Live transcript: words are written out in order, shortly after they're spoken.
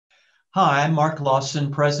Hi, I'm Mark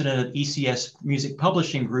Lawson, president of ECS Music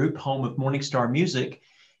Publishing Group, home of Morningstar Music.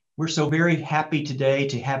 We're so very happy today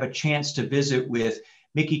to have a chance to visit with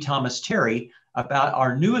Mickey Thomas Terry about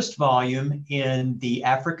our newest volume in the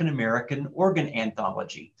African-American Organ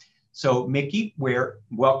Anthology. So, Mickey,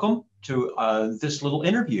 welcome to this little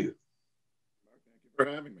interview. Thank you for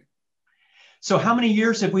having me. So, how many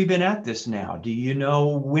years have we been at this now? Do you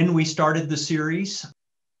know when we started the series?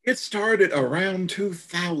 It started around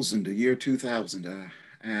 2000, the year 2000.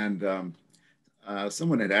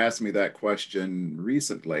 Someone had asked me that question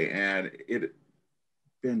recently, and it had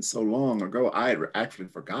been so long ago, I had actually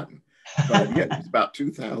forgotten. But yeah, it was about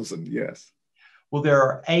 2000, yes. Well, there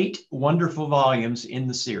are 8 wonderful volumes in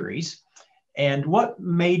the series. And what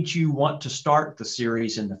made you want to start the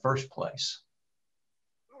series in the first place?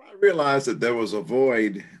 Well, I realized that there was a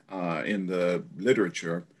void in the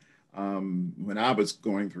literature. When I was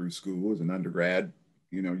going through school as an undergrad,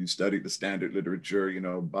 you studied the standard literature,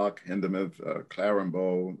 Bach, Hindemith,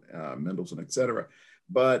 Clarenbow, Mendelssohn, etc.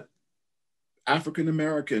 But African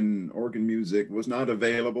American organ music was not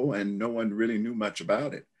available and no one really knew much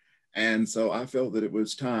about it. And so I felt that it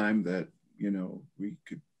was time that, we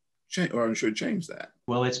could change or should change that.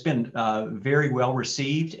 Well, it's been very well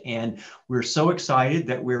received, and we're so excited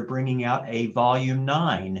that we're bringing out a volume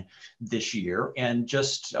 9 this year, and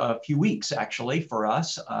just a few weeks actually for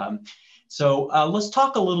us. So let's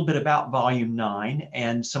talk a little bit about volume 9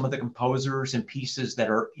 and some of the composers and pieces that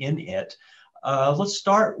are in it. Let's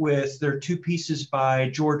start with, there are 2 pieces by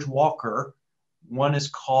George Walker. One is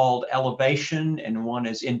called Elevation and one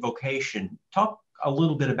is Invocation. Talk a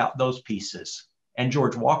little bit about those pieces, and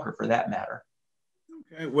George Walker for that matter.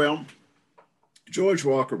 Okay, well, George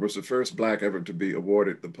Walker was the first Black ever to be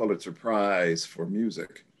awarded the Pulitzer Prize for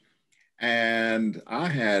music. And I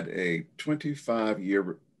had a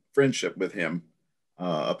 25-year friendship with him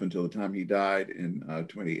up until the time he died in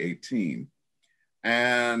 2018.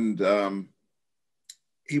 And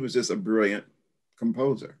he was just a brilliant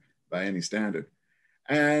composer by any standard.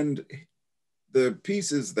 And the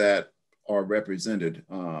pieces that are represented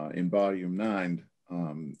in Volume 9,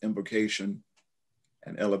 Invocation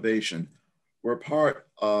and Elevation, were part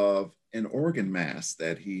of an organ mass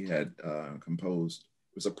that he had composed.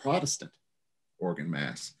 It was a Protestant organ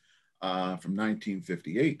mass from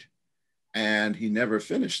 1958. And he never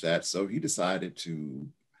finished that. So he decided to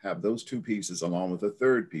have those 2 pieces along with a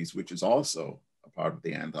third piece, which is also a part of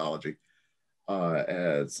the anthology,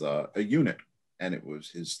 as a unit. And it was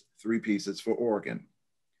his 3 pieces for organ,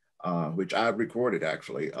 which I recorded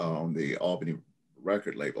actually on the Albany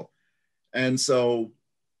record label. And so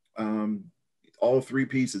all 3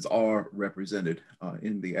 pieces are represented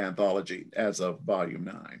in the anthology as of volume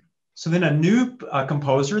 9. So then a new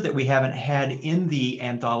composer that we haven't had in the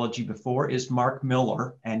anthology before is Mark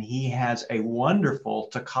Miller, and he has a wonderful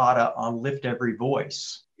toccata on Lift Every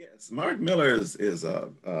Voice. Yes, Mark Miller is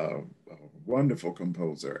a wonderful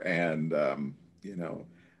composer, and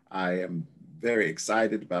I am very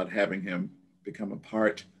excited about having him become a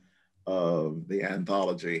part of the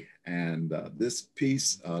anthology. And this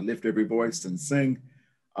piece, Lift Every Voice and Sing,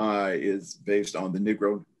 is based on the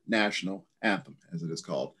Negro National Anthem, as it is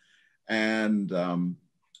called. And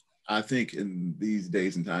I think in these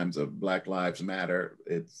days and times of Black Lives Matter,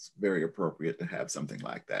 it's very appropriate to have something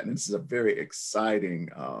like that. And this is a very exciting,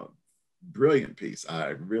 brilliant piece. I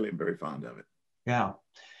really am very fond of it. Yeah.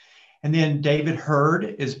 And then David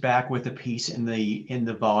Hurd is back with a piece in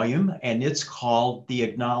the volume, and it's called The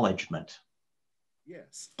Acknowledgement.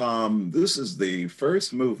 Yes. This is the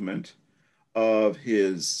first movement of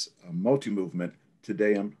his multi-movement, Te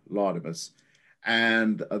Deum Laudamus.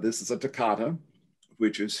 And this is a toccata,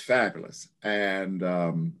 which is fabulous. And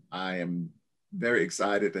I am very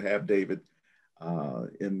excited to have David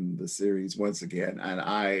in the series once again.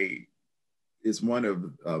 And it's one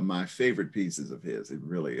of my favorite pieces of his. It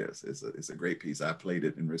really is. It's a great piece. I played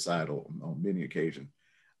it in recital on many occasions,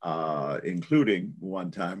 including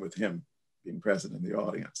one time with him being present in the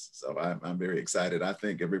audience. So I'm very excited. I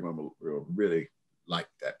think everyone will really like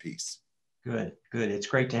that piece. Good, good. It's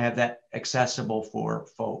great to have that accessible for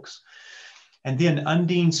folks. And then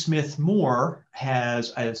Undine Smith Moore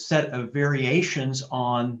has a set of variations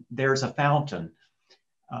on There's a Fountain.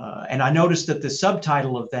 And I noticed that the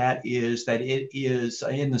subtitle of that is that it is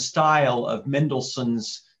in the style of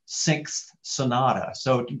Mendelssohn's Sixth Sonata.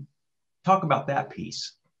 So talk about that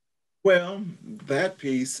piece. Well, that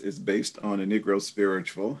piece is based on a Negro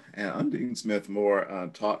spiritual, and Undine Smith Moore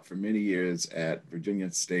taught for many years at Virginia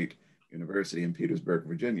State University in Petersburg,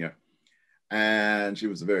 Virginia. And she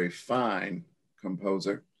was a very fine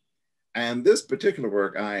composer. And this particular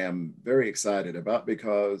work I am very excited about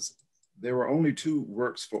because there were only 2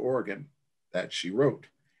 works for organ that she wrote.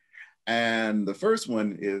 And the first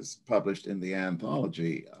one is published in the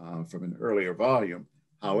anthology from an earlier volume.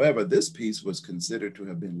 However, this piece was considered to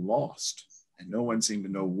have been lost, and no one seemed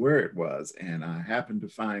to know where it was. And I happened to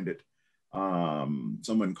find it.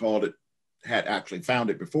 Someone called it, had actually found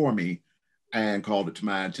it before me and called it to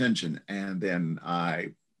my attention. And then I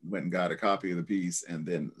went and got a copy of the piece and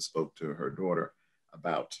then spoke to her daughter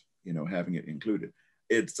about, having it included.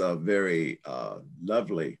 It's a very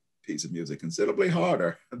lovely piece of music, considerably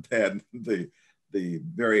harder than the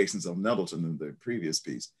variations of Nettleton in the previous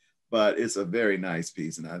piece, but it's a very nice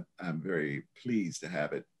piece, and I'm very pleased to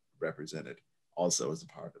have it represented also as a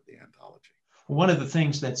part of the anthology. One of the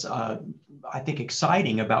things that's, I think,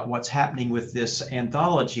 exciting about what's happening with this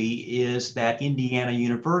anthology is that Indiana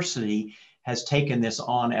University has taken this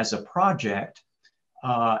on as a project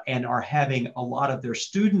and are having a lot of their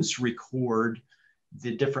students record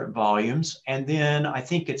the different volumes. And then I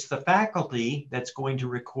think it's the faculty that's going to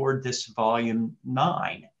record this volume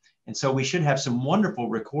 9. And so we should have some wonderful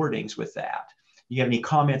recordings with that. You have any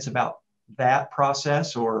comments about that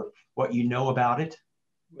process or what you know about it?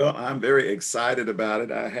 Well, I'm very excited about it.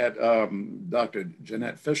 I had Dr.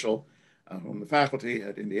 Jeanette Fischel from the faculty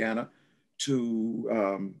at Indiana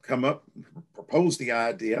to come up, propose the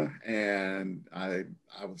idea, and I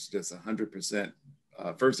was just 100%,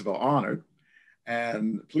 first of all, honored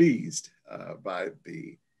and pleased by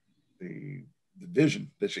the vision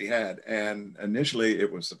that she had. And initially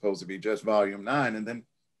it was supposed to be just volume 9, and then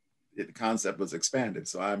the concept was expanded.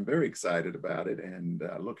 So I'm very excited about it and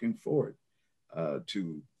looking forward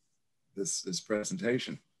to this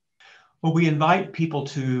presentation. Well, we invite people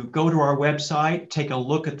to go to our website, take a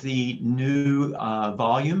look at the new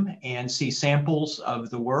volume and see samples of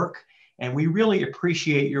the work. And we really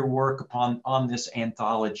appreciate your work on this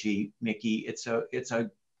anthology, Mickey. It's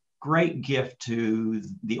a great gift to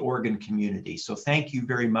the organ community. So thank you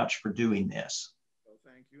very much for doing this. Well,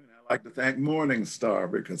 thank you. And I'd like to thank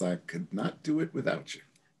Morningstar, because I could not do it without you.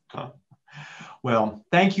 Well,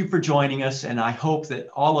 thank you for joining us, and I hope that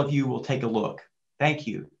all of you will take a look. Thank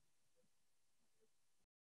you.